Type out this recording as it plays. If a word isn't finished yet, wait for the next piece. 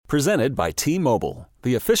Presented by T-Mobile,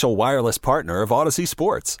 the official wireless partner of Odyssey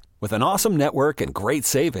Sports. With an awesome network and great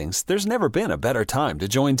savings, there's never been a better time to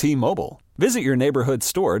join T-Mobile. Visit your neighborhood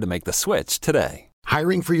store to make the switch today.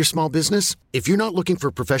 Hiring for your small business? If you're not looking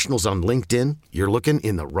for professionals on LinkedIn, you're looking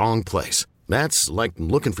in the wrong place. That's like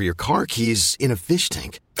looking for your car keys in a fish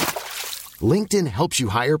tank. LinkedIn helps you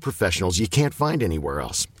hire professionals you can't find anywhere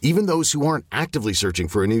else, even those who aren't actively searching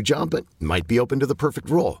for a new job but might be open to the perfect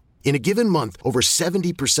role. In a given month, over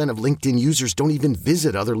 70% of LinkedIn users don't even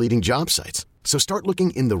visit other leading job sites. So start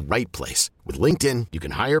looking in the right place. With LinkedIn, you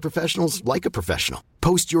can hire professionals like a professional.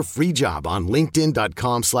 Post your free job on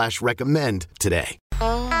linkedin.com/recommend today.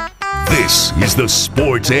 This is the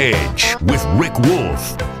Sports Edge with Rick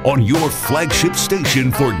Wolf on your flagship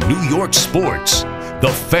station for New York sports.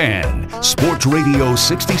 The Fan, Sports Radio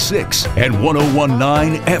 66 and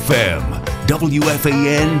 101.9 FM,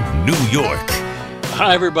 WFAN, New York.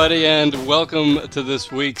 Hi, everybody, and welcome to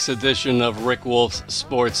this week's edition of Rick Wolf's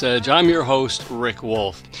Sports Edge. I'm your host, Rick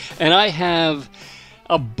Wolf, and I have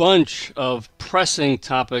a bunch of pressing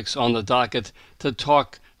topics on the docket to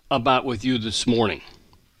talk about with you this morning.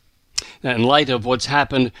 Now, in light of what's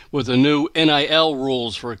happened with the new NIL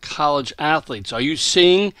rules for college athletes, are you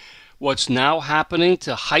seeing what's now happening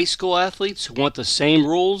to high school athletes who want the same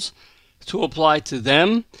rules to apply to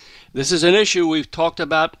them? This is an issue we've talked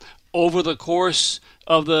about over the course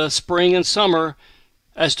of the spring and summer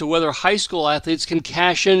as to whether high school athletes can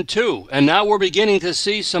cash in too. And now we're beginning to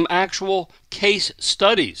see some actual case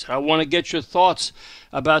studies. I want to get your thoughts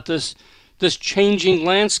about this changing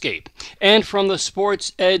landscape. And from the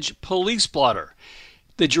Sports Edge Police Blotter,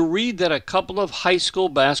 did you read that a couple of high school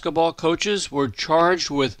basketball coaches were charged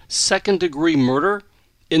with second-degree murder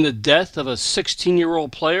in the death of a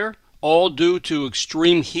 16-year-old player, all due to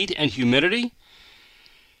extreme heat and humidity?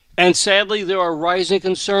 And sadly, there are rising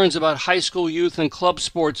concerns about high school youth and club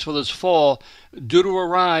sports for this fall due to a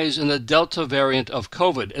rise in the Delta variant of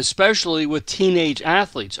COVID, especially with teenage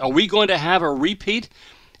athletes. Are we going to have a repeat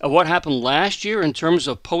of what happened last year in terms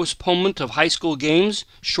of postponement of high school games,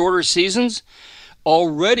 shorter seasons?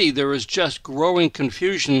 Already there is just growing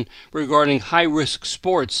confusion regarding high-risk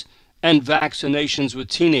sports and vaccinations with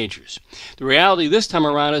teenagers. The reality this time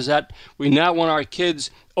around is that we now want our kids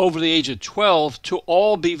over the age of 12 to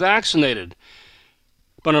all be vaccinated.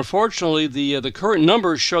 But unfortunately, the current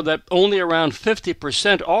numbers show that only around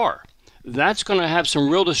 50% are. That's going to have some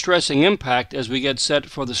real distressing impact as we get set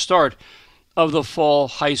for the start of the fall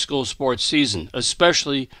high school sports season,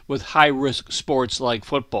 especially with high-risk sports like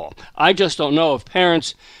football. I just don't know if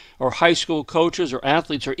parents or high school coaches or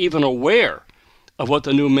athletes are even aware of what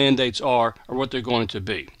the new mandates are or what they're going to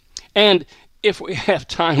be. And if we have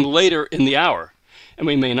time later in the hour, and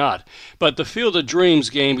we may not, but the Field of Dreams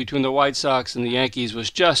game between the White Sox and the Yankees was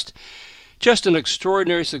just an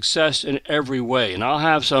extraordinary success in every way. And I'll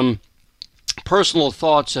have some personal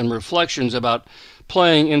thoughts and reflections about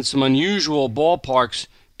playing in some unusual ballparks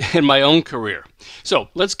in my own career. So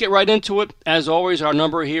let's get right into it. As always, our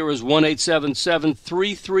number here is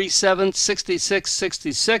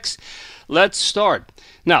 1-877-337-6666. Let's start.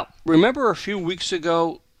 Now, remember a few weeks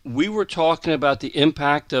ago, we were talking about the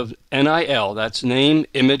impact of NIL, that's name,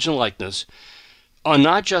 image, and likeness, on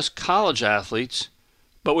not just college athletes,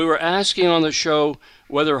 but we were asking on the show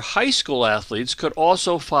whether high school athletes could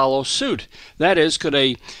also follow suit. That is, could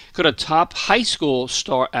a top high school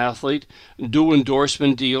star athlete do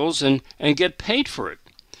endorsement deals and get paid for it?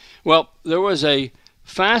 Well, there was a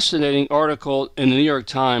fascinating article in the New York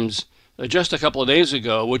Times just a couple of days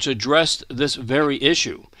ago which addressed this very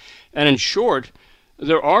issue. And in short,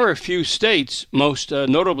 there are a few states, most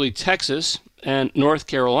notably Texas and North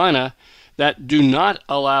Carolina, that do not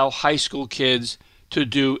allow high school kids to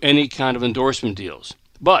do any kind of endorsement deals.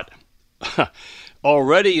 But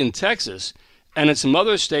already in Texas and in some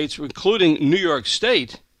other states, including New York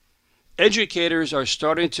State, educators are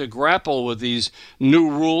starting to grapple with these new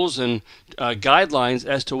rules and guidelines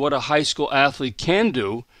as to what a high school athlete can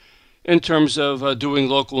do in terms of doing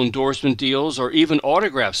local endorsement deals or even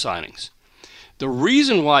autograph signings. The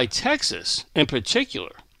reason why Texas, in particular,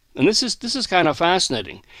 and this is kind of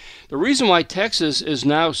fascinating, the reason why Texas is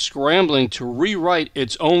now scrambling to rewrite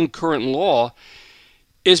its own current law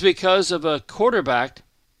is because of a quarterback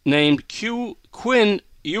named Quinn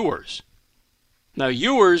Ewers. Now,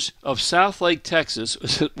 Ewers of Southlake, Texas,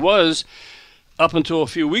 was, up until a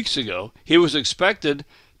few weeks ago, he was expected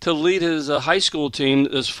to lead his high school team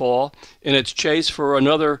this fall in its chase for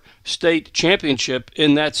another state championship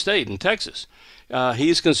in that state, in Texas.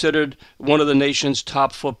 He's considered one of the nation's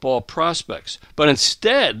top football prospects. But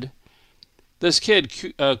instead, this kid,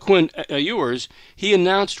 Quinn Ewers, he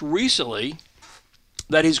announced recently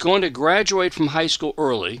that he's going to graduate from high school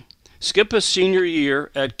early, skip his senior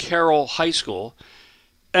year at Carroll High School,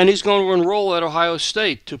 and he's going to enroll at Ohio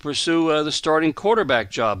State to pursue the starting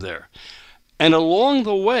quarterback job there. And along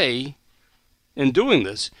the way, in doing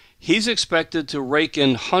this, he's expected to rake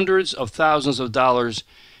in hundreds of thousands of dollars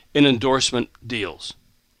in endorsement deals.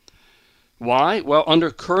 Why? Well,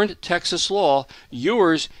 under current Texas law,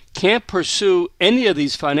 Ewers can't pursue any of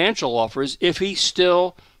these financial offers if he's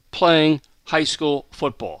still playing high school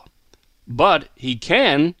football. But he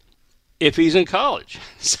can if he's in college.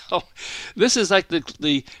 So this is like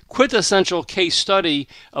the quintessential case study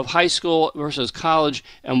of high school versus college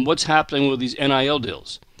and what's happening with these NIL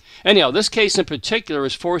deals. Anyhow, this case in particular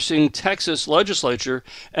is forcing Texas legislature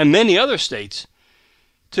and many other states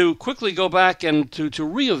to quickly go back and to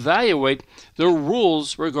reevaluate their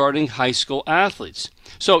rules regarding high school athletes.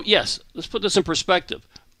 So yes, let's put this in perspective.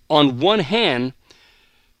 On one hand,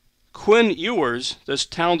 Quinn Ewers, this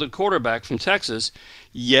talented quarterback from Texas,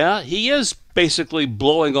 yeah, he is basically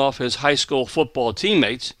blowing off his high school football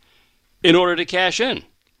teammates in order to cash in.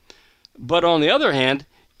 But on the other hand,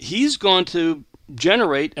 he's going to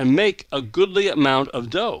generate and make a goodly amount of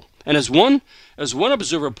dough. And as one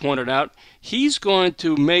observer pointed out, he's going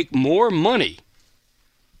to make more money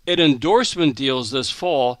in endorsement deals this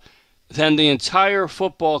fall than the entire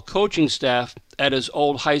football coaching staff at his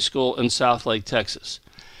old high school in Southlake, Texas.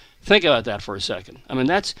 Think about that for a second. I mean,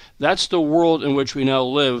 that's the world in which we now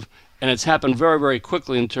live, and it's happened very, very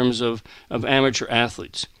quickly in terms of amateur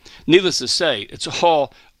athletes. Needless to say, it's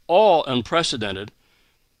all unprecedented,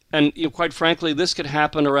 and quite frankly, this could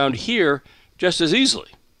happen around here just as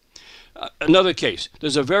easily. Another case,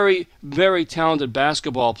 there's a very, very talented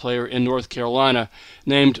basketball player in North Carolina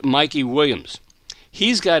named Mikey Williams.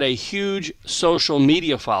 He's got a huge social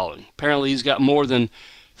media following. Apparently, he's got more than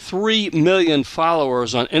 3 million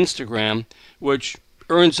followers on Instagram, which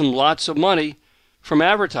earns him lots of money from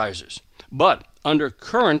advertisers. But under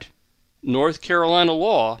current North Carolina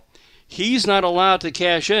law, he's not allowed to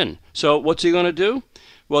cash in. So what's he going to do?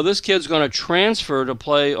 Well, this kid's going to transfer to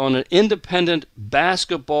play on an independent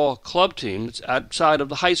basketball club team that's outside of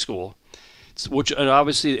the high school, which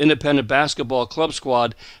obviously the independent basketball club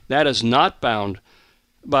squad, that is not bound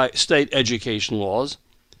by state education laws.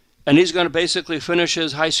 And he's going to basically finish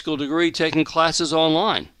his high school degree taking classes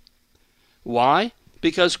online. Why?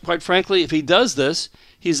 Because, quite frankly, if he does this,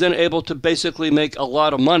 he's then able to basically make a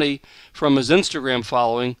lot of money from his Instagram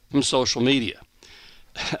following from social media.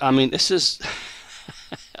 I mean, this is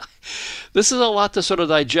a lot to sort of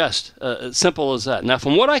digest, as simple as that. Now,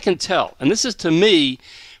 from what I can tell, and this is to me,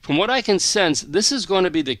 from what I can sense, this is going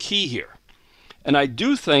to be the key here. And I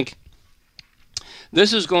do think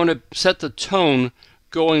this is going to set the tone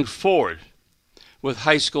going forward with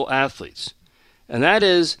high school athletes. And that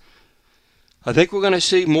is, I think we're going to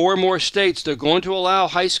see more and more states, they're going to allow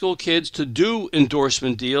high school kids to do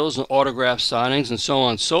endorsement deals and autograph signings and so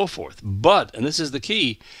on and so forth. But, and this is the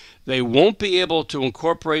key, they won't be able to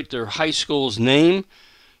incorporate their high school's name,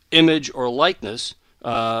 image, or likeness,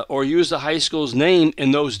 or use the high school's name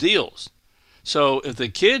in those deals. So if the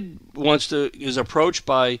kid is approached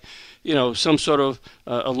by, some sort of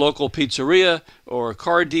a local pizzeria or a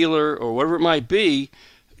car dealer or whatever it might be,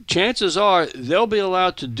 chances are they'll be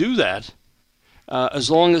allowed to do that as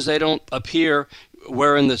long as they don't appear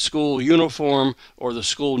wearing the school uniform or the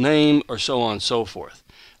school name or so on and so forth.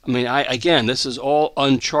 I mean, again, this is all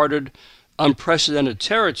uncharted, unprecedented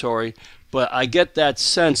territory, but I get that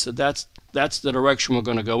sense that that's the direction we're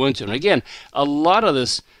going to go into. And again, a lot of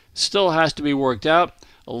this still has to be worked out.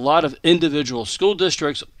 A lot of individual school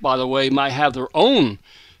districts, by the way, might have their own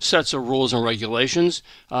sets of rules and regulations.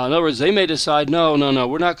 In other words, they may decide, no,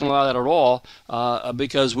 we're not going to allow that at all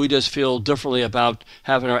because we just feel differently about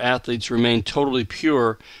having our athletes remain totally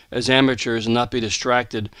pure as amateurs and not be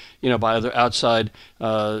distracted, by other outside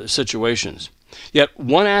situations. Yet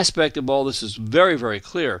one aspect of all this is very, very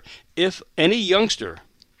clear. If any youngster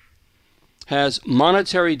has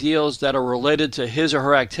monetary deals that are related to his or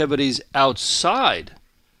her activities outside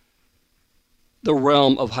the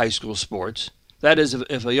realm of high school sports, that is,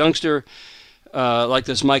 if a youngster like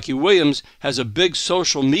this Mikey Williams has a big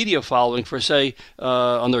social media following for, say,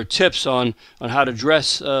 on their tips on how to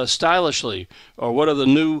dress stylishly or what are the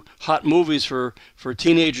new hot movies for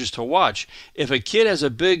teenagers to watch. If a kid has a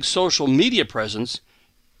big social media presence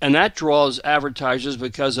and that draws advertisers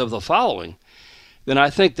because of the following, then I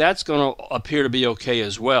think that's going to appear to be okay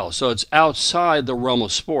as well. So it's outside the realm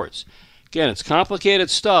of sports. Again, it's complicated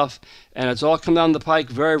stuff, and it's all come down the pike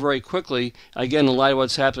very, very quickly, again, in light of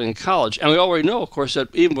what's happening in college. And we already know, of course,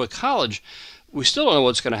 that even with college, we still don't know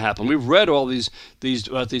what's going to happen. We've read all these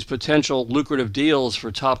potential lucrative deals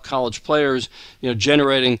for top college players,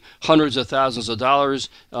 generating hundreds of thousands of dollars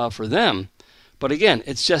for them. But again,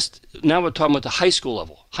 it's just, now we're talking about the high school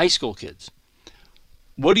level, high school kids.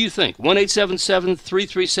 What do you think?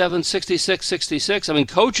 1-877-337-6666. I mean,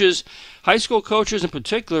 coaches, high school coaches in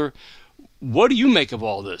particular, what do you make of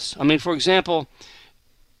all this? I mean, for example,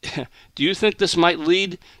 do you think this might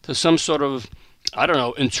lead to some sort of,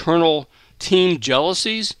 internal team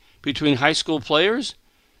jealousies between high school players?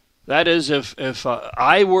 That is, if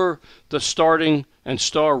I were the starting and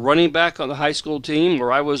star running back on the high school team,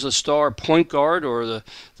 or I was a star point guard or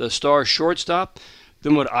the star shortstop,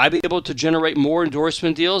 then would I be able to generate more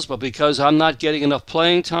endorsement deals? But because I'm not getting enough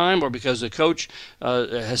playing time, or because the coach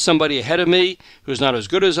has somebody ahead of me who's not as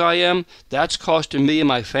good as I am, that's costing me and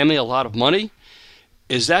my family a lot of money.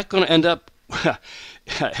 Is that going to end up, I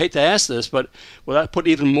hate to ask this, but will that put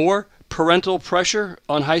even more parental pressure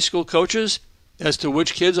on high school coaches as to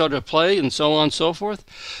which kids are to play and so on and so forth?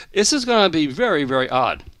 This is going to be very, very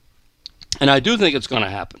odd. And I do think it's going to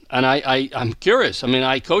happen. And I'm curious. I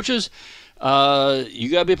mean, coaches, you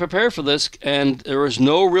got to be prepared for this, and there is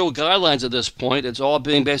no real guidelines at this point. It's all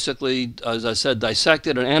being basically, as I said,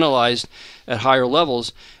 dissected and analyzed at higher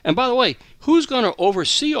levels. And by the way, who's going to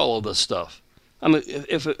oversee all of this stuff? I mean,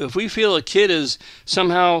 if we feel a kid is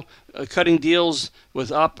somehow cutting deals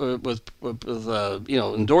with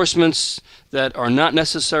endorsements that are not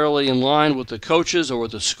necessarily in line with the coaches or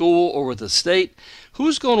with the school or with the state,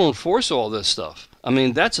 who's going to enforce all this stuff? I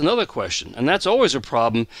mean, that's another question, and that's always a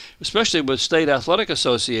problem, especially with state athletic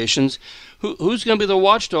associations. Who's going to be the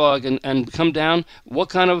watchdog and come down? Who's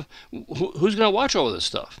going to watch all this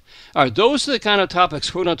stuff? All right, those are the kind of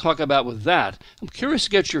topics we're going to talk about with that. I'm curious to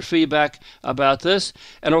get your feedback about this,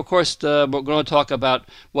 and of course, we're going to talk about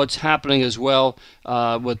what's happening as well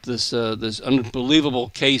with this unbelievable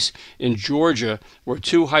case in Georgia, where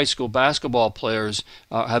two high school basketball players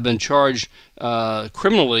have been charged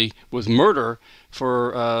criminally with murder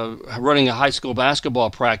for running a high school basketball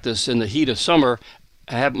practice in the heat of summer.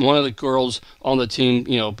 One of the girls on the team,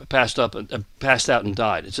 passed out and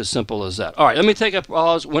died. It's as simple as that. All right, let me take a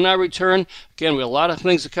pause. When I return, again, we have a lot of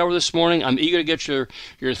things to cover this morning. I'm eager to get your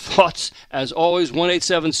thoughts. As always,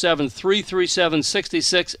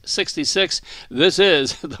 1-877-337-6666. This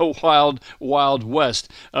is the wild, wild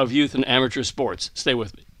west of youth and amateur sports. Stay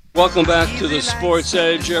with me. Welcome back to the Sports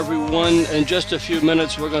Edge, everyone. In just a few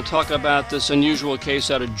minutes, we're going to talk about this unusual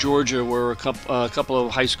case out of Georgia where a couple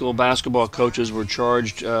of high school basketball coaches were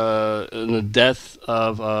charged in the death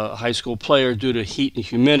of a high school player due to heat and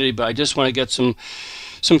humidity. But I just want to get some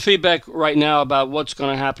feedback right now about what's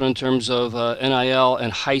going to happen in terms of NIL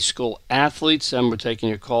and high school athletes. And we're taking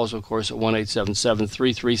your calls, of course, at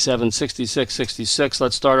 1-877-337-6666.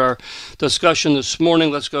 Let's start our discussion this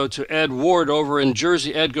morning. Let's go to Ed Ward over in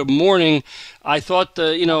Jersey. Ed, good morning. I thought,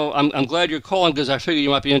 I'm glad you're calling because I figured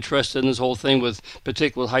you might be interested in this whole thing with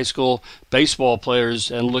particular high school baseball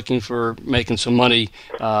players and looking for making some money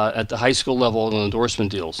at the high school level and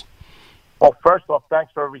endorsement deals. Well, first off,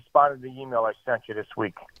 thanks for responding to the email I sent you this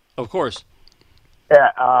week. Of course.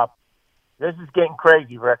 Yeah, this is getting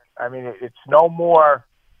crazy, Rick. I mean, it's no more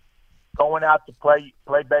going out to play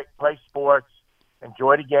sports,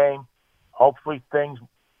 enjoy the game. Hopefully things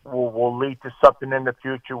will lead to something in the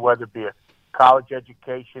future, whether it be a college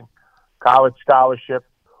education, college scholarship,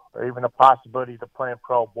 or even a possibility to playing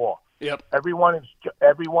pro ball. Yep. Everyone is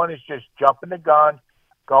just jumping the gun,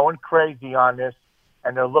 going crazy on this,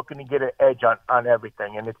 and they're looking to get an edge on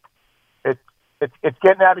everything, and it's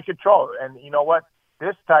getting out of control. And you know what?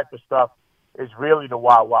 This type of stuff is really the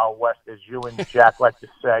wild, wild west, as you and Jack like to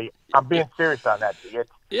say. I'm being serious on that.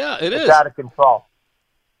 It's out of control.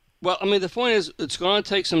 Well, I mean, the point is it's going to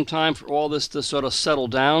take some time for all this to sort of settle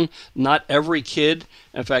down. Not every kid,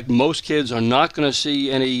 in fact, most kids are not going to see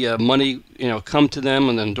any money, come to them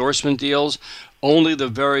in endorsement deals. Only the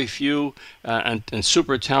very few and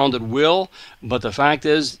super talented will. But the fact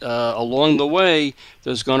is, along the way,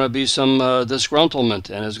 there's going to be some disgruntlement,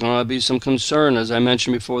 and there's going to be some concern, as I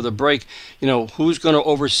mentioned before the break. Who's going to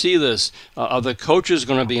oversee this? Are the coaches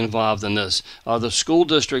going to be involved in this? Are the school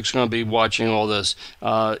districts going to be watching all this?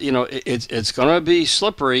 It's going to be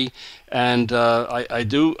slippery, and I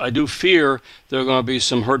do fear there are going to be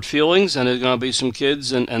some hurt feelings, and there's going to be some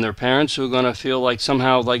kids and their parents who are going to feel like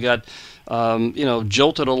somehow they got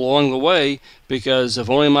jolted along the way, because if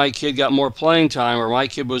only my kid got more playing time, or my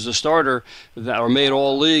kid was a starter, or made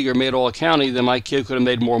all league or made all county, then my kid could have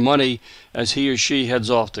made more money as he or she heads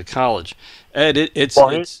off to college. Ed, it's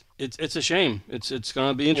a shame. It's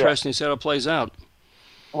going to be interesting to see how it plays out.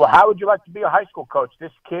 Well, how would you like to be a high school coach?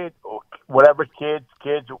 This kid, or whatever kids,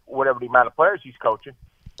 whatever the amount of players he's coaching,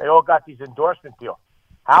 they all got these endorsement deals.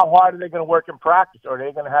 How hard are they going to work in practice? Or are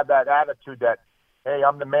they going to have that attitude that, hey,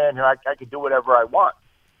 I'm the man here, I can do whatever I want?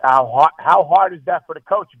 How hard is that for the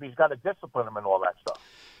coach if he's got to discipline him and all that stuff?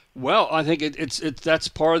 Well, I think it's that's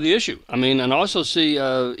part of the issue. I mean, and also see,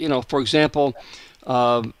 for example,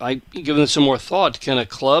 I given this some more thought. Can a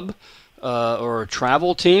club or a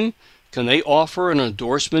travel team, can they offer an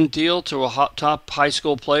endorsement deal to a top high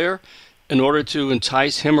school player in order to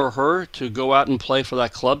entice him or her to go out and play for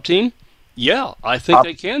that club team? Yeah, I think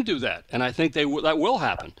they can do that, and I think that will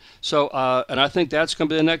happen. So, and I think that's going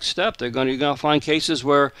to be the next step. You're going to find cases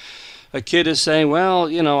where a kid is saying, well,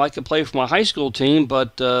 I could play for my high school team,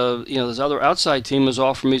 but, this other outside team has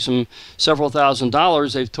offered me several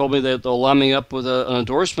 $1,000s. They've told me that they'll line me up with an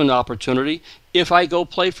endorsement opportunity if I go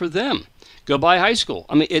play for them, go by high school.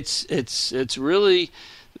 I mean, it's really,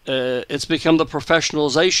 it's become the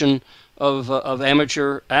professionalization of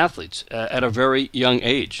amateur athletes at a very young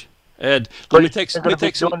age. Ed, let me take some.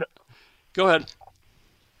 Go ahead.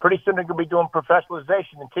 Pretty soon they're going to be doing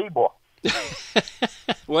professionalization in T-ball.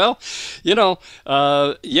 Well,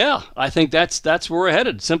 I think that's where we're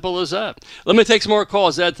headed. Simple as that. Let me take some more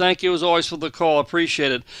calls, Ed. Thank you as always for the call.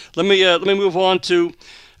 Appreciate it. Let me move on to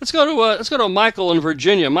let's go to Michael in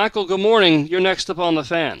Virginia. Michael, good morning. You're next up on the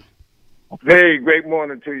Fan. Hey, great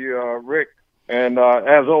morning to you, Rick. And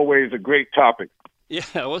as always, a great topic. Yeah,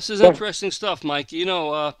 well, this is interesting stuff, Mike. I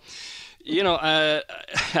know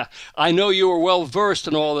you are well versed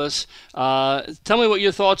in all this. Tell me what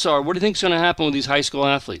your thoughts are. What do you think is going to happen with these high school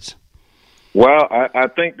athletes? Well, I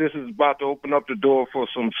think this is about to open up the door for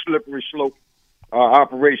some slippery slope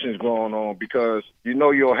operations going on, because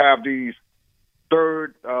you'll have these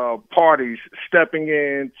third parties stepping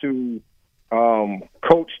in to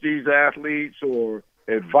coach these athletes or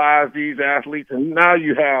advise these athletes, and now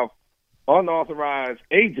you have unauthorized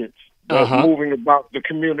agents that's moving about the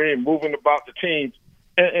community and moving about the teams.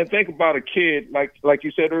 And think about a kid, like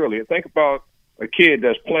you said earlier, think about a kid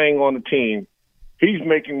that's playing on the team. He's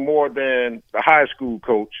making more than the high school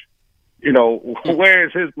coach. Where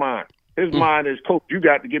is his mind? His mind is, coach, you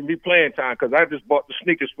got to give me playing time because I just bought the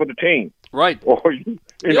sneakers for the team. Right. Or,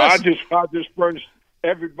 I just furnished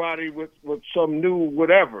everybody with some new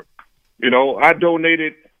whatever. I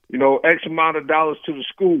donated, X amount of dollars to the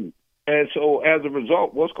school. And so as a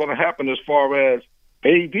result, what's going to happen as far as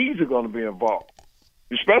ADs are going to be involved,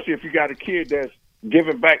 especially if you got a kid that's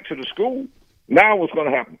giving back to the school. Now what's going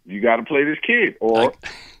to happen? You got to play this kid or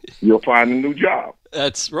you'll find a new job.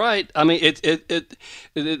 That's right. I mean,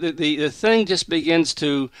 the thing just begins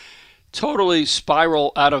to totally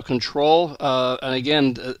spiral out of control. And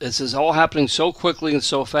again, this is all happening so quickly and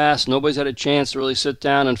so fast. Nobody's had a chance to really sit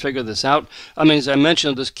down and figure this out. I mean, as I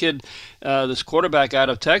mentioned, this kid, this quarterback out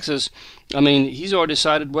of Texas, I mean, he's already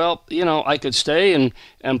decided, well, I could stay and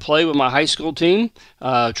play with my high school team,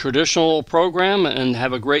 traditional program, and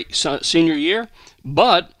have a great senior year.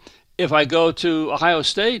 But if I go to Ohio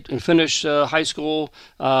State and finish high school,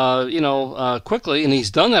 quickly, and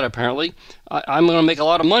he's done that apparently, I'm going to make a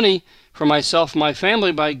lot of money for myself and my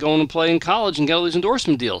family by going and playing college and get all these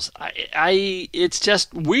endorsement deals. It's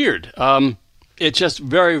just weird. It's just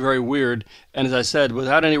very, very weird. And as I said,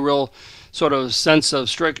 without any real sort of sense of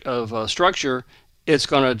structure, it's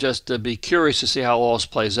going to just be curious to see how all this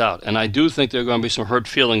plays out. And I do think there are going to be some hurt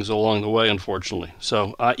feelings along the way, unfortunately.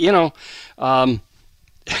 So, I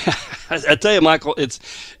tell you, Michael,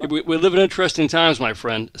 we live in interesting times, my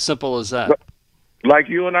friend. Simple as that. Like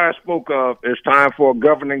you and I spoke of, it's time for a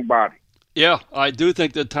governing body. Yeah, I do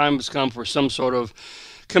think the time has come for some sort of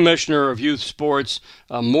commissioner of youth sports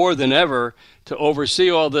more than ever to oversee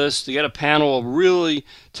all this, to get a panel of really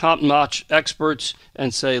top-notch experts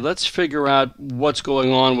and say, let's figure out what's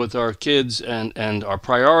going on with our kids and our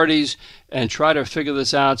priorities and try to figure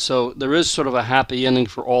this out so there is sort of a happy ending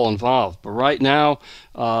for all involved. But right now,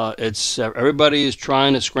 it's everybody is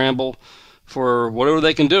trying to scramble for whatever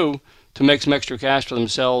they can do to make some extra cash for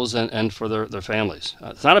themselves and for their families.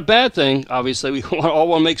 It's not a bad thing. Obviously, we all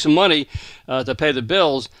want to make some money to pay the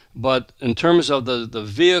bills, but in terms of the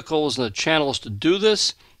vehicles and the channels to do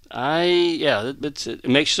this, it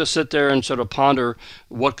makes you sit there and sort of ponder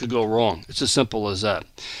what could go wrong. It's as simple as that.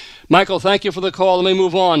 Michael, thank you for the call. Let me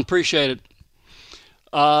move on. Appreciate it.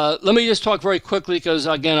 Let me just talk very quickly because,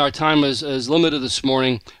 again, our time is limited this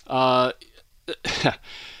morning.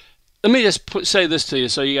 Let me just say this to you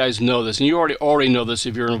so you guys know this, and you already know this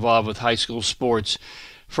if you're involved with high school sports.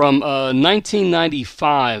 From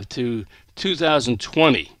 1995 to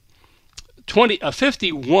 2020,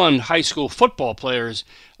 51 high school football players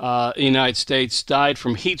in the United States died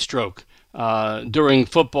from heat stroke during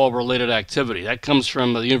football-related activity. That comes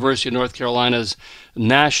from the University of North Carolina's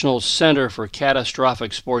National Center for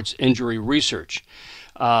Catastrophic Sports Injury Research.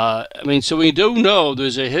 So we do know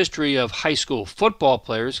there's a history of high school football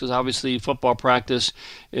players, because obviously football practice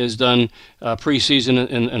is done preseason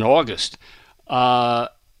in August.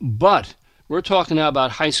 But we're talking now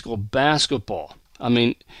about high school basketball. I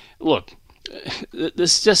mean, look,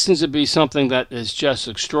 this just seems to be something that is just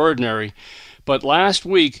extraordinary. But last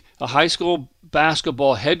week, a high school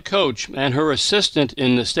basketball head coach and her assistant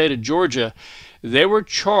in the state of Georgia, they were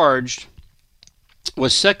charged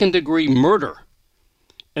with second-degree murder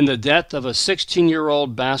in the death of a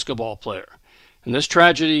 16-year-old basketball player. And this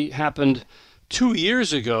tragedy happened 2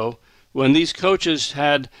 years ago when these coaches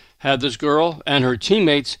had this girl and her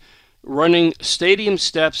teammates running stadium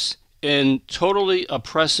steps in totally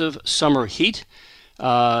oppressive summer heat.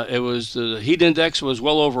 The heat index was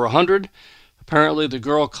well over 100. Apparently the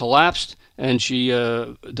girl collapsed and she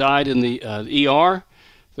died in the ER.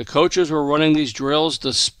 The coaches were running these drills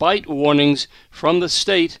despite warnings from the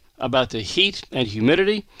state about the heat and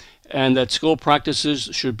humidity, and that school practices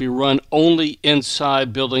should be run only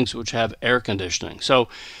inside buildings which have air conditioning. So,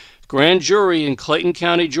 grand jury in Clayton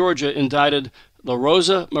County, Georgia, indicted La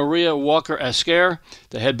Rosa Maria Walker Esquer,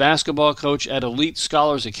 the head basketball coach at Elite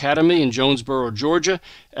Scholars Academy in Jonesboro, Georgia,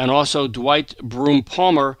 and also Dwight Broom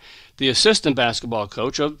Palmer, the assistant basketball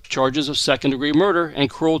coach, of charges of second-degree murder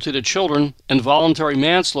and cruelty to children, involuntary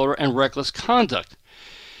manslaughter, and reckless conduct.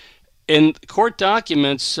 In court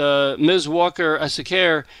documents, Ms. Walker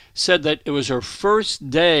Esquer said that it was her first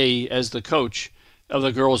day as the coach of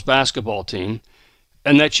the girls' basketball team,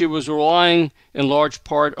 and that she was relying in large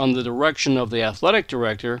part on the direction of the athletic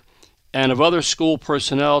director and of other school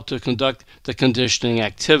personnel to conduct the conditioning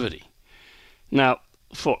activity. Now,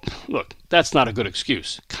 look, that's not a good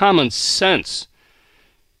excuse. Common sense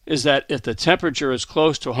is that if the temperature is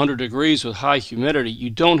close to 100 degrees with high humidity, you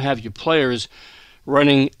don't have your players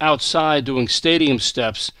running outside doing stadium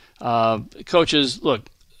steps. Coaches, look,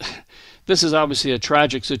 this is obviously a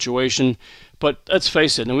tragic situation, but let's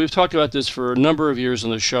face it, and we've talked about this for a number of years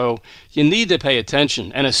on the show, you need to pay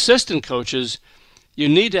attention. And assistant coaches, you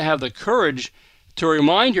need to have the courage to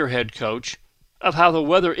remind your head coach of how the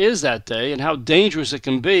weather is that day and how dangerous it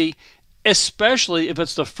can be, especially if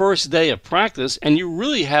it's the first day of practice and you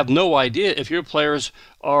really have no idea if your players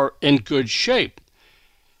are in good shape.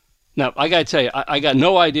 Now, I got to tell you, I got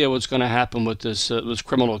no idea what's going to happen with this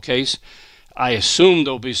criminal case. I assume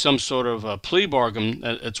there'll be some sort of a plea bargain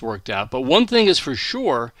that's worked out. But one thing is for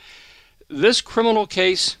sure, this criminal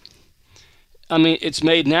case, it's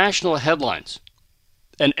made national headlines.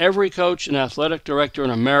 And every coach and athletic director in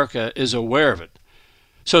America is aware of it.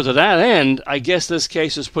 So to that end, I guess this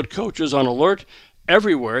case has put coaches on alert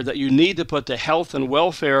everywhere that you need to put the health and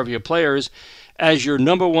welfare of your players as your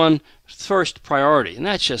number one first priority. And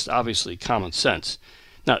that's just obviously common sense.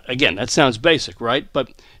 Now, again, that sounds basic, right?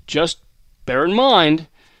 But just bear in mind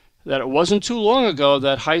that it wasn't too long ago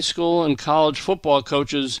that high school and college football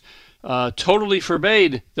coaches totally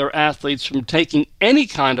forbade their athletes from taking any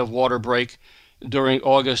kind of water break during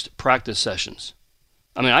August practice sessions.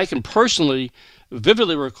 I can personally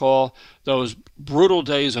vividly recall those brutal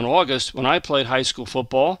days in August when I played high school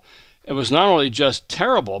football. It was not only just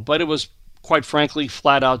terrible, but it was quite frankly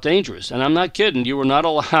flat out dangerous. And I'm not kidding. You were not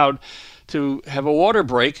allowed to have a water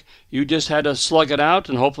break. You just had to slug it out,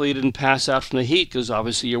 and hopefully you didn't pass out from the heat, because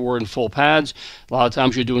obviously you were in full pads. A lot of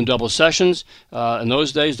times you're doing double sessions. In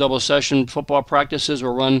those days, double session football practices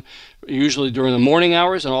were run usually during the morning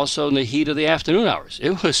hours and also in the heat of the afternoon hours.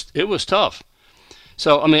 It was tough.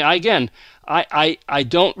 So, I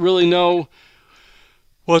don't really know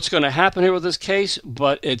what's going to happen here with this case,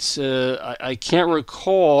 but it's I can't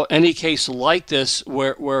recall any case like this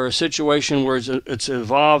where a situation where it's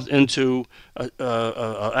evolved into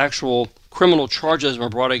actual criminal charges were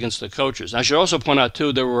brought against the coaches. I should also point out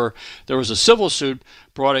too there was a civil suit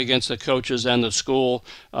brought against the coaches and the school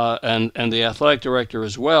and the athletic director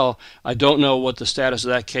as well. I don't know what the status of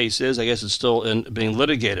that case is. I guess it's still being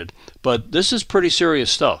litigated. But this is pretty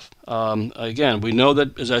serious stuff. Again, we know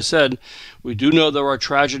that, as I said, we do know there are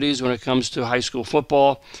tragedies when it comes to high school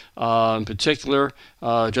football. In particular,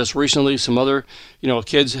 just recently, some other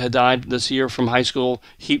kids had died this year from high school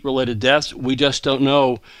heat-related deaths. We just don't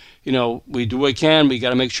know we do what we can. We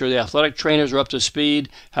got to make sure the athletic trainers are up to speed,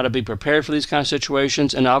 how to be prepared for these kind of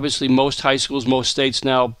situations. And obviously most high schools, most states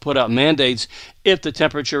now put out mandates. If the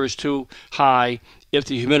temperature is too high, if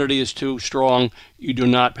the humidity is too strong, you do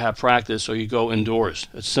not have practice, or you go indoors.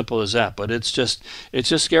 It's simple as that. But it's just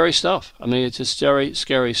scary stuff. I mean, it's just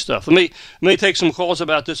scary stuff. Let me take some calls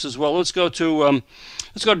about this as well. Let's go to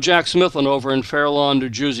Jack Smithlin over in Fair Lawn, New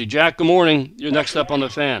Jersey. Jack, good morning. You're next up on the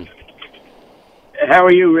Fan. How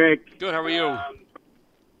are you, Rick? Good. How are you?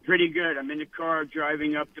 Pretty good. I'm in the car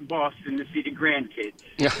driving up to Boston to see the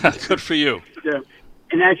grandkids. Good for you. So,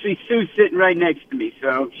 and actually, Sue's sitting right next to me,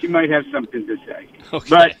 so she might have something to say. Okay.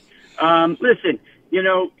 But listen,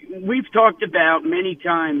 we've talked about many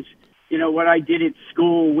times, what I did at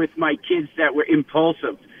school with my kids that were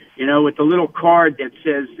impulsive, with the little card that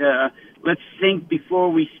says, let's think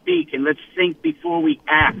before we speak and let's think before we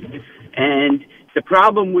act. And the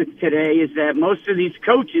problem with today is that most of these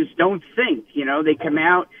coaches don't think. They come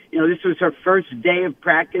out, this was her first day of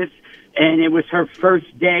practice, and it was her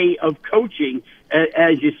first day of coaching,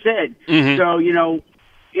 as you said. Mm-hmm. So,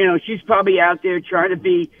 she's probably out there trying to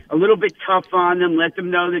be a little bit tough on them, let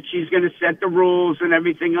them know that she's going to set the rules and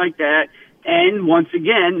everything like that. And once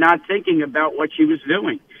again, not thinking about what she was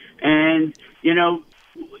doing. And,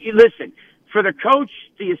 listen, for the coach,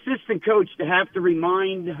 the assistant coach, to have to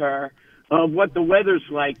remind her of what the weather's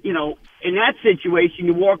like, in that situation,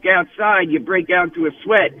 you walk outside, you break out into a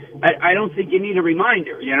sweat. I don't think you need a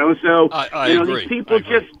reminder, So, I agree.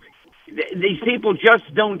 These people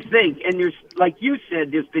just don't think. And there's, like you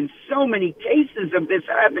said, there's been so many cases of this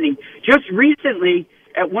happening. Just recently,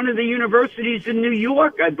 at one of the universities in New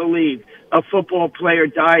York, I believe, a football player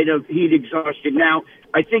died of heat exhaustion. Now,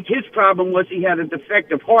 I think his problem was he had a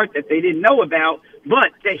defective heart that they didn't know about,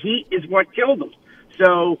 but the heat is what killed him.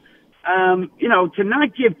 So, to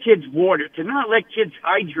not give kids water, to not let kids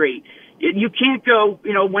hydrate, you can't go,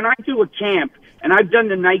 when I do a camp, and I've done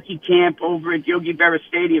the Nike camp over at Yogi Berra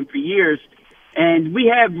Stadium for years, and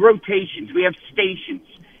we have rotations, we have stations.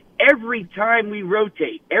 Every time we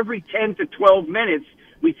rotate, every 10 to 12 minutes,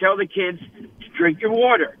 we tell the kids to drink your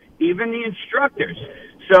water, even the instructors.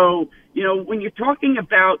 So, when you're talking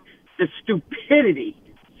about the stupidity,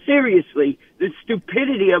 seriously, the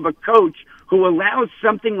stupidity of a coach who allows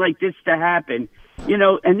something like this to happen,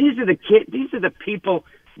 and these are the people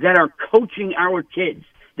that are coaching our kids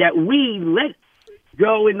that we let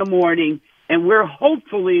go in the morning, and we're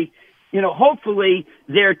hopefully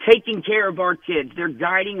they're taking care of our kids. They're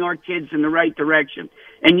guiding our kids in the right direction.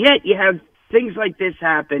 And yet you have things like this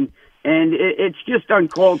happen, and it's just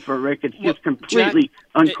uncalled for, Rick. It's just completely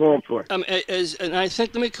uncalled for. And I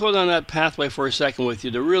think, let me go down that pathway for a second with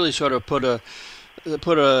you to really sort of to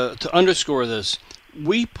underscore this.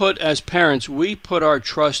 As parents, we put our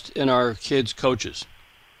trust in our kids' coaches.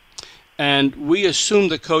 And we assume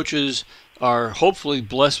the coaches are hopefully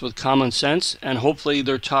blessed with common sense, and hopefully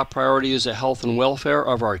their top priority is the health and welfare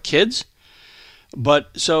of our kids.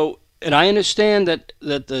 And I understand that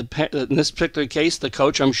in this particular case, the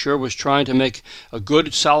coach, I'm sure, was trying to make a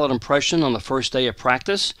good, solid impression on the first day of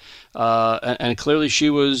practice. And clearly she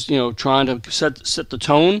was, trying to set the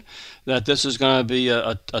tone that this is going to be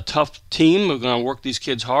a tough team. We're going to work these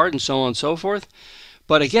kids hard and so on and so forth.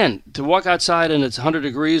 But again, to walk outside and it's 100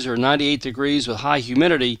 degrees or 98 degrees with high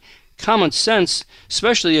humidity, common sense,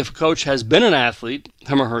 especially if a coach has been an athlete,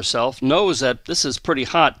 him or herself, knows that this is pretty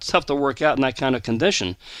hot. It's tough to work out in that kind of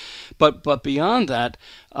condition. But beyond that,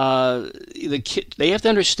 they have to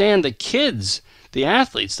understand the kids, the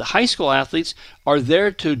athletes, the high school athletes, are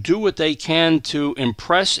there to do what they can to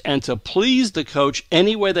impress and to please the coach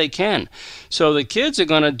any way they can. So the kids are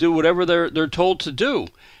going to do whatever they're told to do.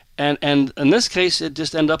 And in this case, it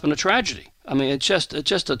just ended up in a tragedy. I mean, it's just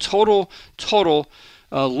a total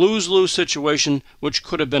lose-lose situation which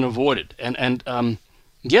could have been avoided.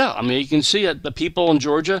 Yeah, I mean, you can see it. The people in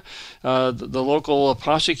Georgia, the local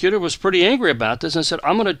prosecutor was pretty angry about this and said,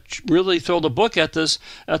 I'm going to really throw the book at this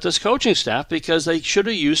coaching staff because they should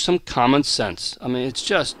have used some common sense. I mean,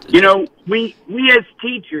 we as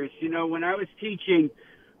teachers, when I was teaching,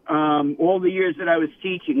 all the years that I was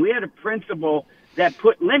teaching, we had a principal that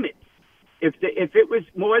put limits. If it was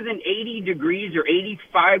more than 80 degrees or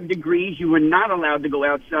 85 degrees, you were not allowed to go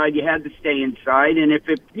outside. You had to stay inside. And if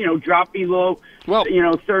it, dropped below,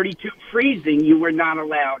 32 freezing, you were not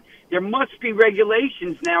allowed. There must be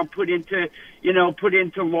regulations now put into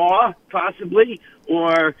law, possibly,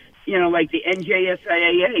 or, like the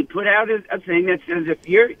NJSIAA put out a thing that says if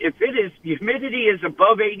humidity is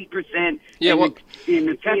above 80%, in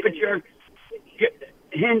the temperature,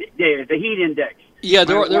 the heat index. Yeah,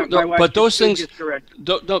 but those things, correct.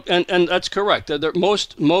 and that's correct.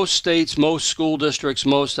 Most states, most school districts,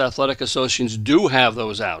 most athletic associations do have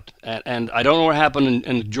those out, and I don't know what happened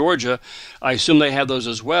in Georgia. I assume they have those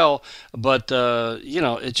as well. But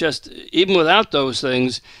it's just even without those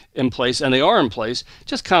things in place, and they are in place,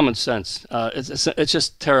 just common sense. It's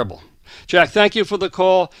just terrible. Jack, thank you for the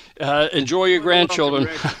call. Enjoy your grandchildren.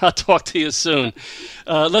 I'll talk to you soon.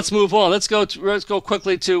 Let's move on. Let's go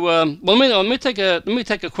quickly to. Let me take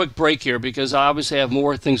a quick break here because I obviously have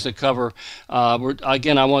more things to cover. I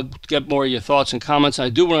want to get more of your thoughts and comments. I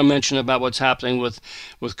do want to mention about what's happening with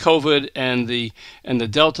COVID and the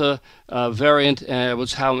Delta variant,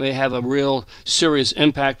 which how it may have a real serious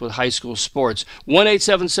impact with high school sports.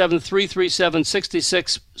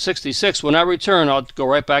 1-877-337-6666. When I return, I'll go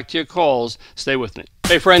right back to your calls. Stay with me.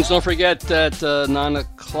 Hey, friends, don't forget at 9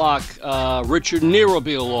 o'clock, Richard Neer will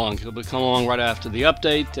be along. He'll be coming along right after the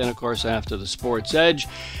update and, of course, after the Sports Edge.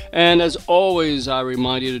 And as always, I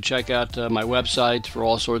remind you to check out my website for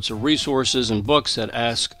all sorts of resources and books at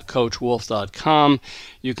AskCoachWolf.com.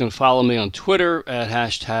 You can follow me on Twitter at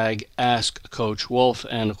 #AskCoachWolf.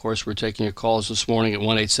 And, of course, we're taking your calls this morning at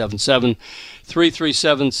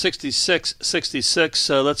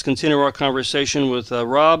 1-877-337-6666. Let's continue our conversation with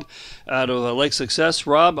Rob out of Lake Success.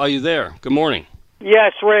 Rob, are you there? Good morning.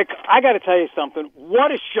 Yes, Rick. I got to tell you something.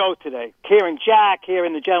 What a show today. Hearing Jack,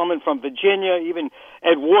 hearing the gentleman from Virginia, even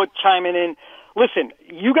Ed Wood chiming in. Listen,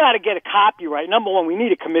 you got to get a copyright. Number one, we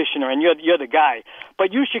need a commissioner, and you're the guy.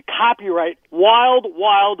 But you should copyright Wild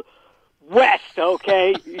Wild West,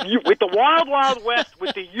 okay? With the Wild Wild West,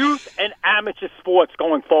 with the youth and amateur sports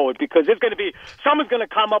going forward, because there's going to be someone's going to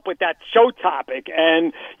come up with that show topic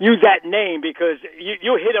and use that name because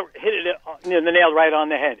you hit the nail right on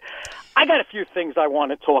the head. I got a few things I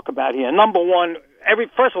want to talk about here. Number one,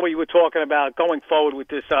 first of all, you were talking about going forward with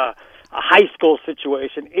this a high school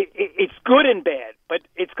situation. It's good and bad, but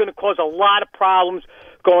it's going to cause a lot of problems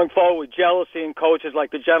going forward with jealousy and coaches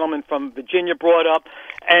like the gentleman from Virginia brought up.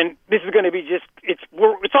 And this is going to be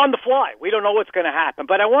it's on the fly. We don't know what's going to happen.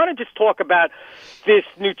 But I want to just talk about this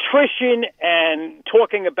nutrition and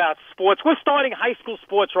talking about sports. We're starting high school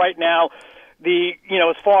sports right now.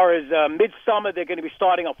 As far as midsummer, they're going to be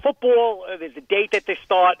starting on football. There's a date that they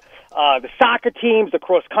start. The soccer teams, the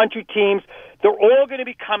cross-country teams, they're all going to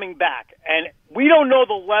be coming back. And we don't know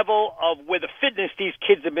the level of where the fitness these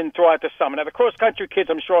kids have been throughout the summer. Now, the cross-country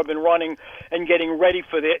kids, I'm sure, have been running and getting ready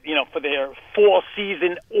for their fall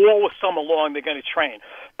season. All summer long, they're going to train.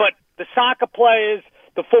 But the soccer players,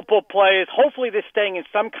 the football players, hopefully they're staying in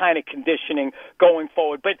some kind of conditioning going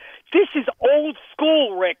forward. But this is old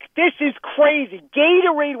school, Rick. This is crazy.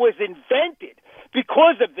 Gatorade was invented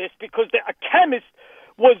because of this, because a chemist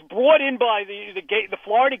was brought in by the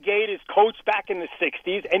Florida Gators coach back in the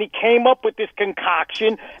 60s, and he came up with this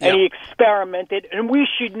concoction, and he experimented, and we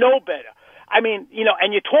should know better. I mean,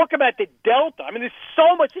 and you talk about the Delta. I mean, there's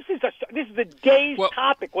so much. This is a day's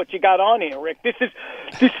topic, what you got on here, Rick. There's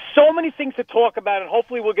so many things to talk about, and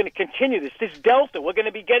hopefully we're going to continue this. This Delta, we're going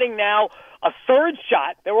to be getting now a third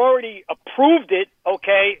shot. They're already approved it,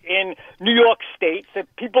 okay, in New York State. So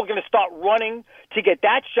people are going to start running to get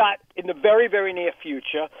that shot in the very, very near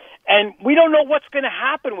future. And we don't know what's going to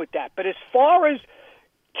happen with that. But as far as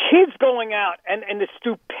kids going out and the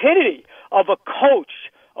stupidity of a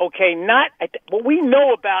coach, okay, not what we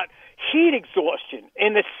know about heat exhaustion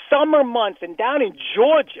in the summer months and down in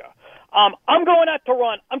Georgia. I'm going out to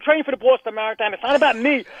run. I'm training for the Boston Marathon. It's not about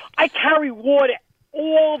me. I carry water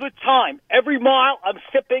all the time. Every mile I'm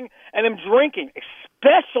sipping and I'm drinking,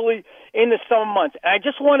 especially in the summer months. And I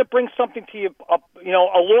just want to bring something to you,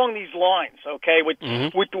 along these lines, okay, with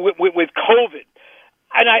COVID.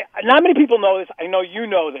 And not many people know this. I know you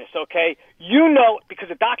know this, okay? You know, because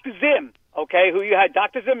of Dr. Zim, okay, who you had,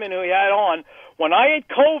 Dr. Zimmerman, who you had on. When I had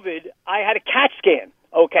COVID, I had a CAT scan,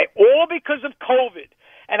 okay, all because of COVID.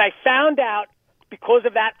 And I found out because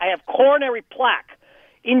of that I have coronary plaque.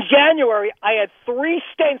 In January, I had 3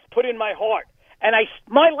 stents put in my heart. And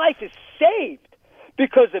my life is saved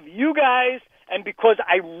because of you guys and because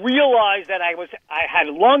I realized that I had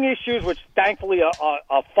lung issues, which thankfully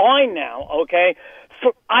are fine now, okay?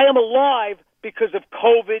 So I am alive because of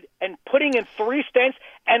COVID and putting in 3 stents,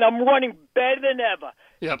 and I'm running better than ever.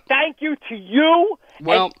 Yep. Thank you to you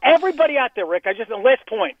and everybody out there, Rick. The last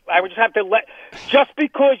point, I would just have to just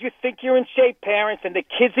because you think you're in shape, parents, and the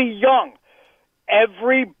kids are young,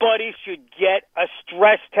 everybody should get a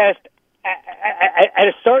stress test at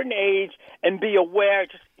a certain age and be aware.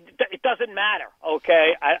 It doesn't matter,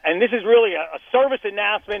 okay? And this is really a service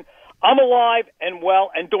announcement. I'm alive and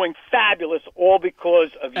well and doing fabulous, all because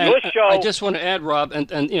of your show. I just want to add, Rob,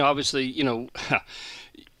 and obviously,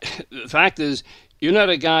 the fact is, you're not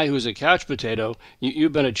a guy who's a couch potato.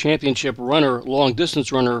 You've been a championship runner,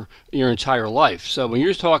 long-distance runner your entire life. So when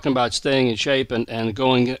you're talking about staying in shape and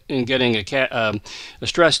going and getting a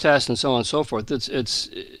stress test and so on and so forth, this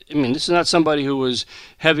is not somebody who was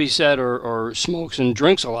heavy set or smokes and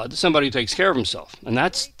drinks a lot. This is somebody who takes care of himself, and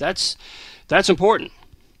that's important.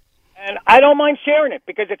 And I don't mind sharing it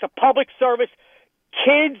because it's a public service.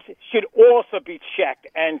 Kids should also be checked,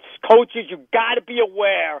 and coaches, you got to be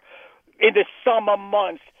aware in the summer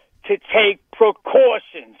months to take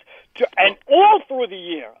precautions, and all through the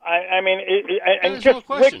year.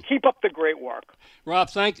 Rick, keep up the great work.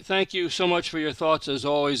 Rob, thank you so much for your thoughts as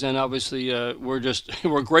always, and obviously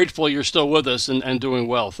we're grateful you're still with us and doing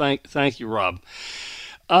well. Thank you, Rob.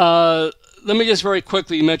 Let me just very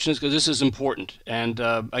quickly mention this because this is important, and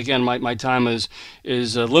again, my time is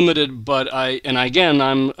limited, but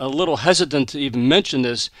I'm a little hesitant to even mention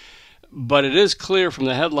this. But it is clear from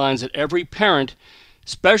the headlines that every parent,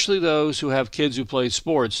 especially those who have kids who play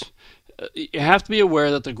sports, you have to be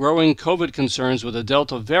aware that the growing COVID concerns with the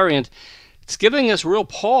Delta variant, it's giving us real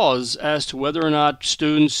pause as to whether or not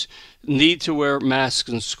students need to wear masks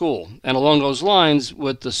in school. And along those lines,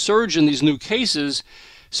 with the surge in these new cases,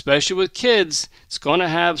 especially with kids, it's going to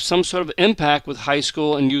have some sort of impact with high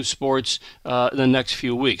school and youth sports in the next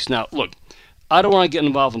few weeks. Now, look, I don't want to get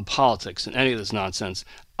involved in politics and any of this nonsense.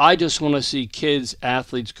 I just want to see kids,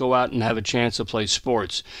 athletes go out and have a chance to play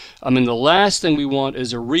sports. I mean, the last thing we want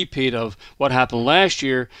is a repeat of what happened last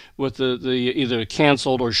year with the either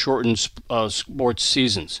canceled or shortened sports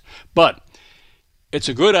seasons. But it's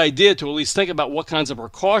a good idea to at least think about what kinds of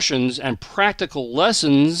precautions and practical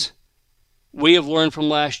lessons we have learned from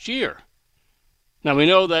last year. Now, we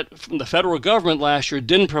know that the federal government last year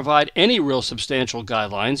didn't provide any real substantial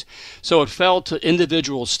guidelines, so it fell to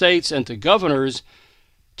individual states and to governors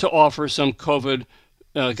to offer some COVID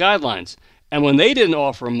guidelines. And when they didn't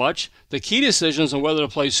offer much, the key decisions on whether to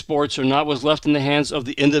play sports or not was left in the hands of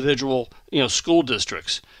the individual school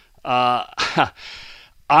districts. I'm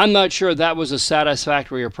not sure that was a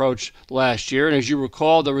satisfactory approach last year. And as you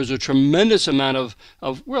recall, there was a tremendous amount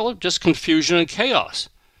of just confusion and chaos.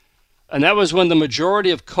 And that was when the majority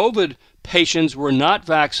of COVID patients were not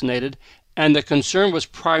vaccinated, and the concern was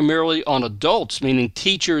primarily on adults, meaning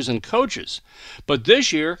teachers and coaches. But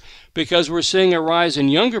this year, because we're seeing a rise in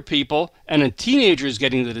younger people and in teenagers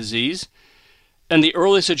getting the disease, and the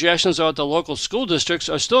early suggestions are that the local school districts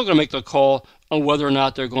are still going to make the call on whether or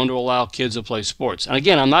not they're going to allow kids to play sports. And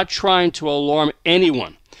again, I'm not trying to alarm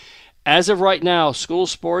anyone. As of right now, school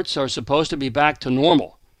sports are supposed to be back to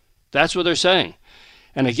normal. That's what they're saying.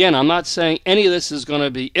 And again, I'm not saying any of this is going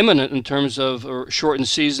to be imminent in terms of shortened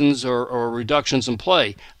seasons or reductions in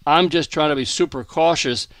play. I'm just trying to be super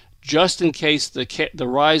cautious just in case the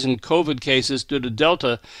rise in COVID cases due to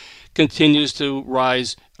Delta continues to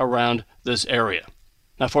rise around this area.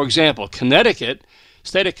 Now, for example,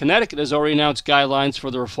 state of Connecticut has already announced guidelines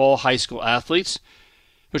for their fall high school athletes,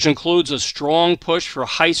 which includes a strong push for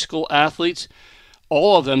high school athletes,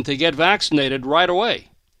 all of them, to get vaccinated right away.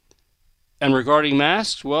 And regarding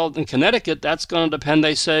masks, well, in Connecticut, that's going to depend,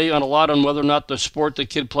 they say, on whether or not the sport the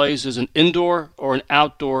kid plays is an indoor or an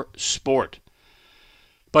outdoor sport.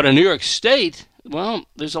 But in New York State, well,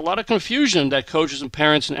 there's a lot of confusion that coaches and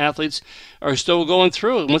parents and athletes are still going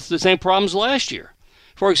through with the same problems last year.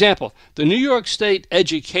 For example, the New York State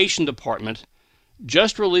Education Department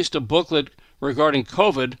just released a booklet regarding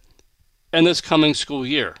COVID and this coming school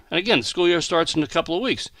year. And again, the school year starts in a couple of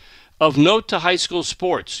weeks. Of note to high school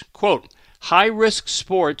sports, quote, high-risk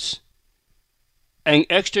sports and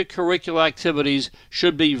extracurricular activities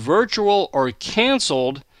should be virtual or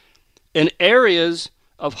canceled in areas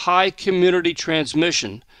of high community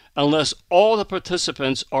transmission unless all the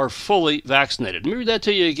participants are fully vaccinated. Let me read that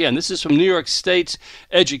to you again. This is from New York State's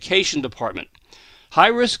Education Department.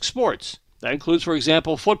 High-risk sports, that includes, for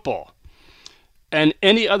example, football, and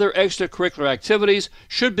any other extracurricular activities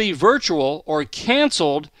should be virtual or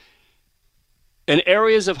canceled in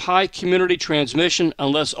areas of high community transmission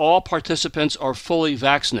unless all participants are fully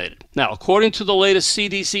vaccinated. Now, according to the latest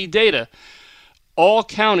CDC data, all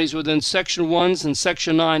counties within Section 1s and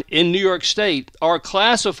Section 9 in New York State are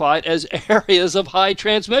classified as areas of high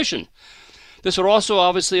transmission. This would also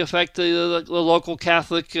obviously affect the local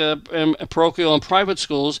Catholic parochial and private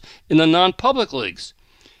schools in the non-public leagues.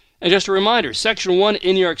 And just a reminder, Section 1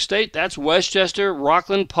 in New York State, that's Westchester,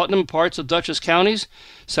 Rockland, Putnam, parts of Dutchess counties.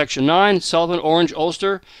 Section 9, Sullivan, Orange,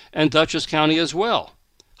 Ulster, and Dutchess County as well.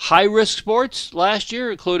 High-risk sports last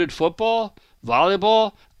year included football,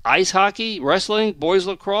 volleyball, ice hockey, wrestling, boys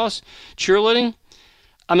lacrosse, cheerleading.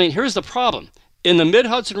 I mean, here's the problem. In the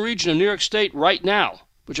Mid-Hudson region of New York State right now,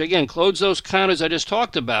 which again includes those counties I just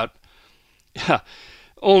talked about,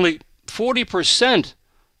 only 40%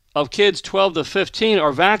 of kids 12 to 15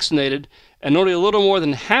 are vaccinated, and only a little more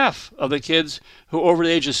than half of the kids who are over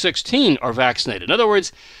the age of 16 are vaccinated. In other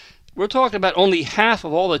words, we're talking about only half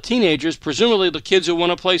of all the teenagers, presumably the kids who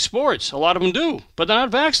want to play sports. A lot of them do, but they're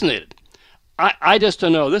not vaccinated. I just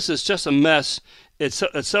don't know. This is just a mess. It's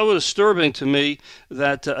so disturbing to me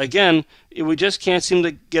that, again, we just can't seem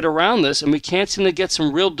to get around this, and we can't seem to get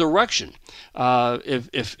some real direction.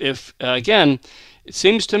 Again, it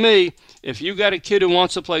seems to me, if you got a kid who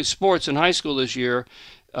wants to play sports in high school this year,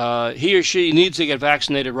 he or she needs to get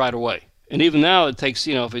vaccinated right away. And even now, it takes,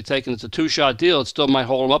 if it's taken, it's a 2-shot deal, it still might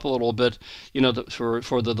hold them up a little bit,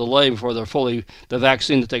 for the delay before the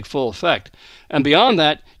vaccine to take full effect. And beyond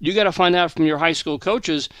that, you got to find out from your high school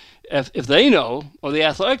coaches if they know, or the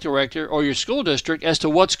athletic director, or your school district, as to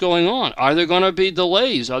what's going on. Are there going to be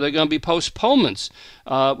delays? Are there going to be postponements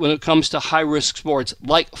when it comes to high-risk sports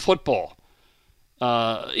like football,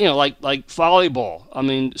 like volleyball? I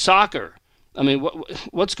mean, soccer. I mean,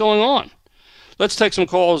 what's going on? Let's take some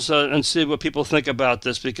calls and see what people think about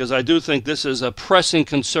this, because I do think this is a pressing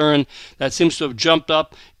concern that seems to have jumped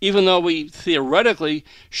up, even though we theoretically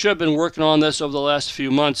should have been working on this over the last few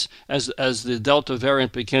months as the Delta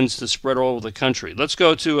variant begins to spread all over the country. Let's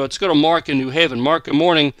go to Mark in New Haven. Mark, good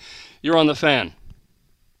morning. You're on the Fan.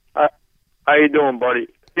 How you doing, buddy?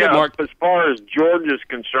 Good, yeah, Mark. As far as George is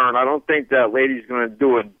concerned, I don't think that lady's going to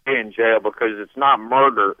do a day in jail, because it's not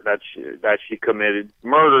murder that she committed.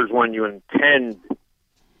 Murder is when you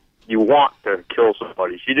want to kill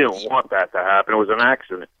somebody. She didn't want that to happen. It was an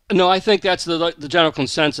accident. No, I think that's the general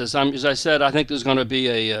consensus. As I said, I think there's going to be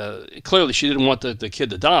clearly she didn't want the kid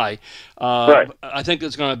to die. Right. I think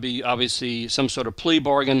there's going to be obviously some sort of plea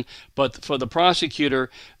bargain. But for the prosecutor,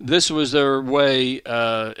 this was their way,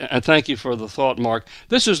 and thank you for the thought, Mark,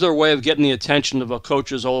 this was their way of getting the attention of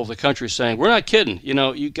coaches all over the country saying, we're not kidding.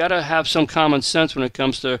 You got to have some common sense when it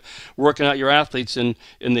comes to working out your athletes in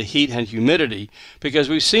the heat and humidity, because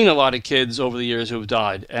we've seen a lot of kids over the years who have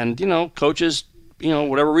died. And, coaches,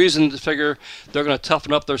 whatever reason, to figure they're going to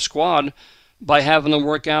toughen up their squad by having them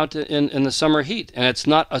work out in the summer heat. And it's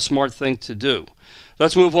not a smart thing to do.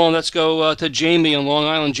 Let's move on. Let's go to Jamie in Long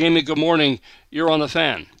Island. Jamie, good morning. You're on the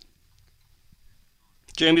Fan.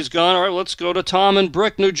 Jamie's gone. All right, let's go to Tom in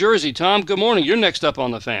Brick, New Jersey. Tom, good morning. You're next up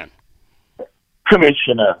on the Fan.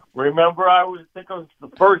 Commissioner, remember I was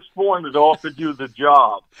the first one that offered you the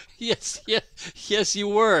job. Yes, you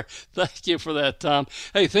were. Thank you for that, Tom.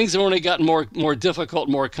 Hey, things have only gotten more difficult,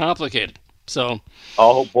 more complicated. So,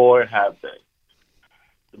 oh boy, have they!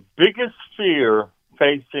 The biggest fear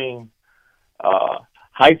facing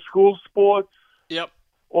high school sports, yep,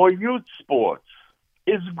 or youth sports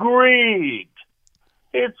is greed.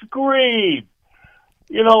 It's greed.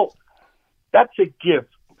 That's a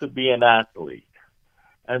gift to be an athlete.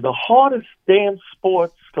 And the hardest damn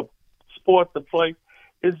sport to play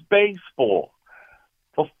is baseball.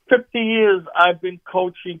 For 50 years, I've been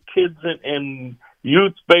coaching kids in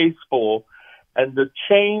youth baseball, and the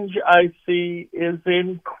change I see is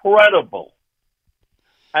incredible.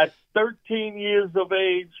 At 13 years of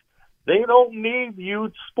age, they don't need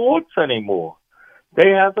youth sports anymore.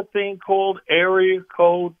 They have a thing called Area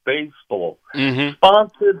Code Baseball,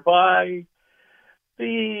 sponsored by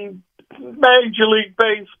the Major League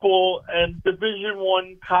Baseball and Division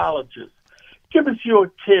I colleges. Give us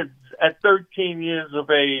your kids at 13 years of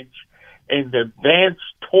age in advanced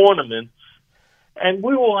tournaments, and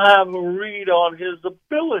we will have a read on his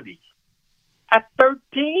ability. At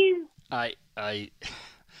 13?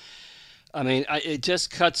 It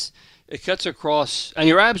just cuts across, and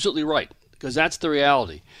you're absolutely right, because that's the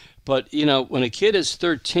reality. But, when a kid is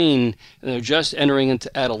 13 and they're just entering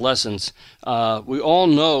into adolescence, we all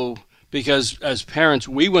know, because as parents,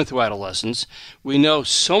 we went through adolescence. We know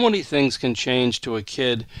so many things can change to a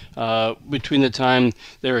kid between the time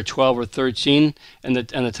they're 12 or 13 and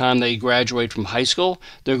the time they graduate from high school.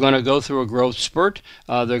 They're going to go through a growth spurt.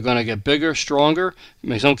 They're going to get bigger, stronger,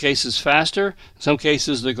 in some cases faster. In some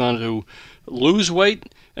cases, they're going to lose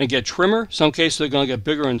weight and get trimmer. In some cases, they're going to get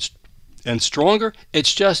bigger and stronger. You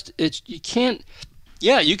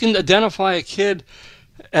can identify a kid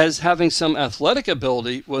as having some athletic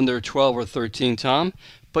ability when they're 12 or 13, Tom,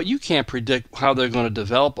 but you can't predict how they're going to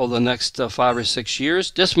develop over the next 5 or 6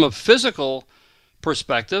 years, just from a physical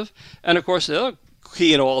perspective. And, of course, the other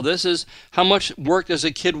key in all this is how much work does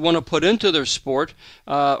a kid want to put into their sport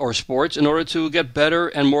or sports in order to get better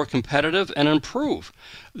and more competitive and improve.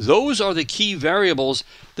 Those are the key variables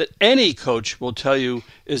that any coach will tell you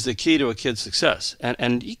is the key to a kid's success.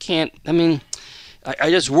 And you can't,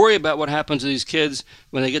 I just worry about what happens to these kids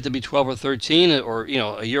when they get to be 12 or 13 or,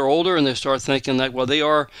 a year older, and they start thinking that, well, they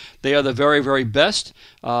are the very, very best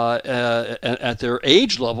at their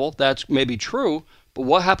age level. That's maybe true, but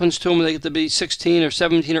what happens to them when they get to be 16 or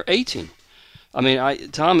 17 or 18?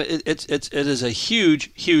 Tom, it is a huge,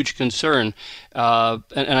 huge concern,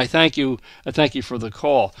 and I thank you for the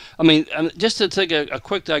call. Just to take a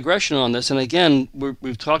quick digression on this, and again,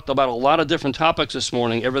 we've talked about a lot of different topics this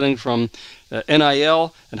morning, everything from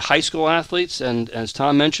NIL and high school athletes, and as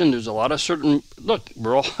Tom mentioned, there's a lot of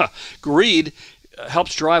greed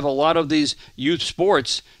helps drive a lot of these youth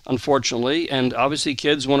sports, unfortunately, and obviously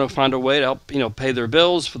kids want to find a way to help, pay their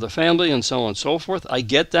bills for the family and so on and so forth. I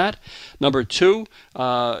get that. Number two,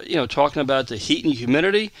 talking about the heat and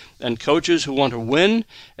humidity and coaches who want to win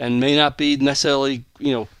and may not be necessarily,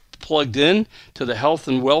 plugged in to the health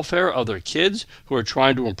and welfare of their kids who are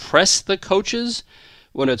trying to impress the coaches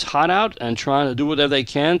when it's hot out and trying to do whatever they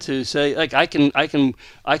can to say, like, I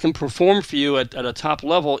can perform for you at a top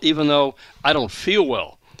level even though I don't feel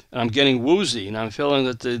well and I'm getting woozy and I'm feeling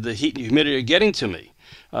that the heat and humidity are getting to me.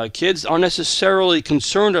 Kids aren't necessarily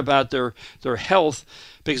concerned about their health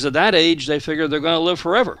because at that age they figure they're going to live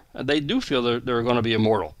forever. And they do feel they're going to be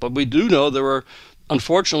immortal. But we do know there are,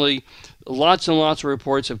 unfortunately, lots and lots of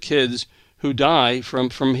reports of kids who die from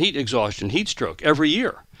heat exhaustion, heat stroke, every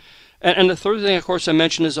year. And the third thing, of course, I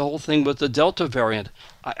mentioned is the whole thing with the Delta variant.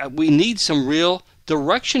 We need some real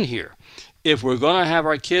direction here. If we're going to have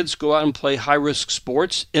our kids go out and play high-risk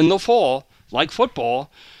sports in the fall, like football,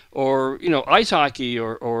 or ice hockey,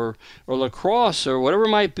 or lacrosse, or whatever it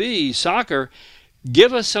might be, soccer,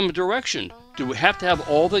 give us some direction. Do we have to have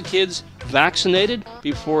all the kids vaccinated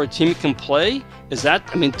before a team can play? Is that,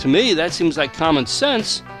 to me, that seems like common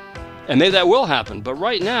sense, and maybe that will happen. But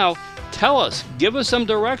right now, tell us, give us some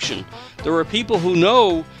direction. There are people who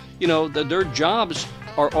know, that their jobs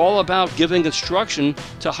are all about giving instruction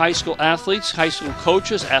to high school athletes, high school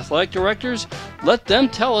coaches, athletic directors. Let them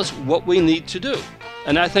tell us what we need to do.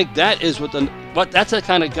 And I think that is that's the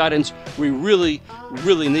kind of guidance we really,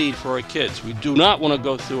 really need for our kids. We do not want to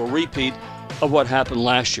go through a repeat of what happened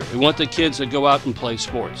last year. We want the kids to go out and play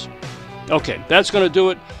sports. Okay, that's going to do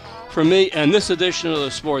it for me and this edition of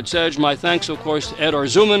the Sports Edge. My thanks, of course, to Ed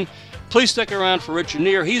Arzuman. Please stick around for Richard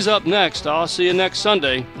Neer. He's up next. I'll see you next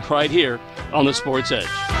Sunday right here on the Sports Edge.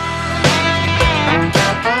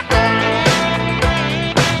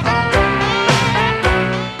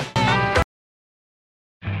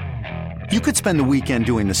 You could spend the weekend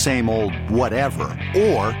doing the same old whatever,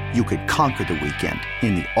 or you could conquer the weekend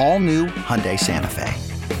in the all-new Hyundai Santa Fe.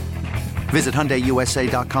 Visit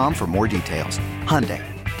HyundaiUSA.com for more details. Hyundai,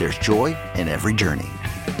 there's joy in every journey.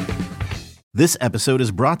 This episode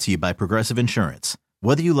is brought to you by Progressive Insurance.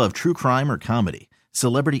 Whether you love true crime or comedy,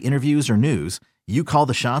 celebrity interviews or news, you call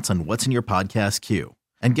the shots on what's in your podcast queue.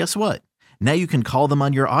 And guess what? Now you can call them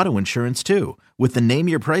on your auto insurance too with the Name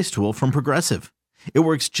Your Price tool from Progressive. It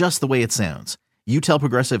works just the way it sounds. You tell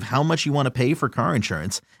Progressive how much you want to pay for car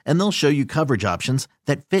insurance, and they'll show you coverage options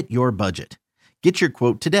that fit your budget. Get your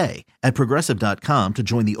quote today at Progressive.com to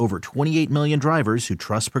join the over 28 million drivers who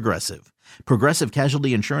trust Progressive. Progressive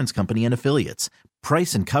Casualty Insurance Company and Affiliates.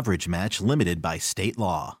 Price and coverage match limited by state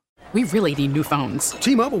law. We really need new phones.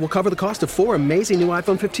 T-Mobile will cover the cost of 4 amazing new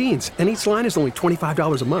iPhone 15s, and each line is only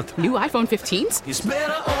 $25 a month. New iPhone 15s? It's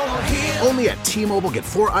better over here. Only at T-Mobile, get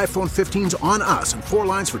 4 iPhone 15s on us and 4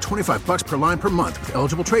 lines for $25 per line per month with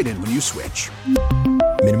eligible trade-in when you switch.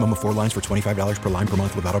 Minimum of 4 lines for $25 per line per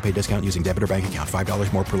month with autopay discount using debit or bank account.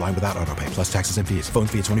 $5 more per line without autopay, plus taxes and fees. Phone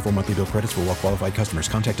fee at 24 monthly bill credits for well-qualified customers.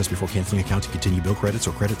 Contact us before canceling account to continue bill credits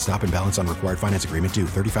or credit stop and balance on required finance agreement due.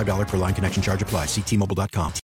 $35 per line connection charge applies. See T-Mobile.com.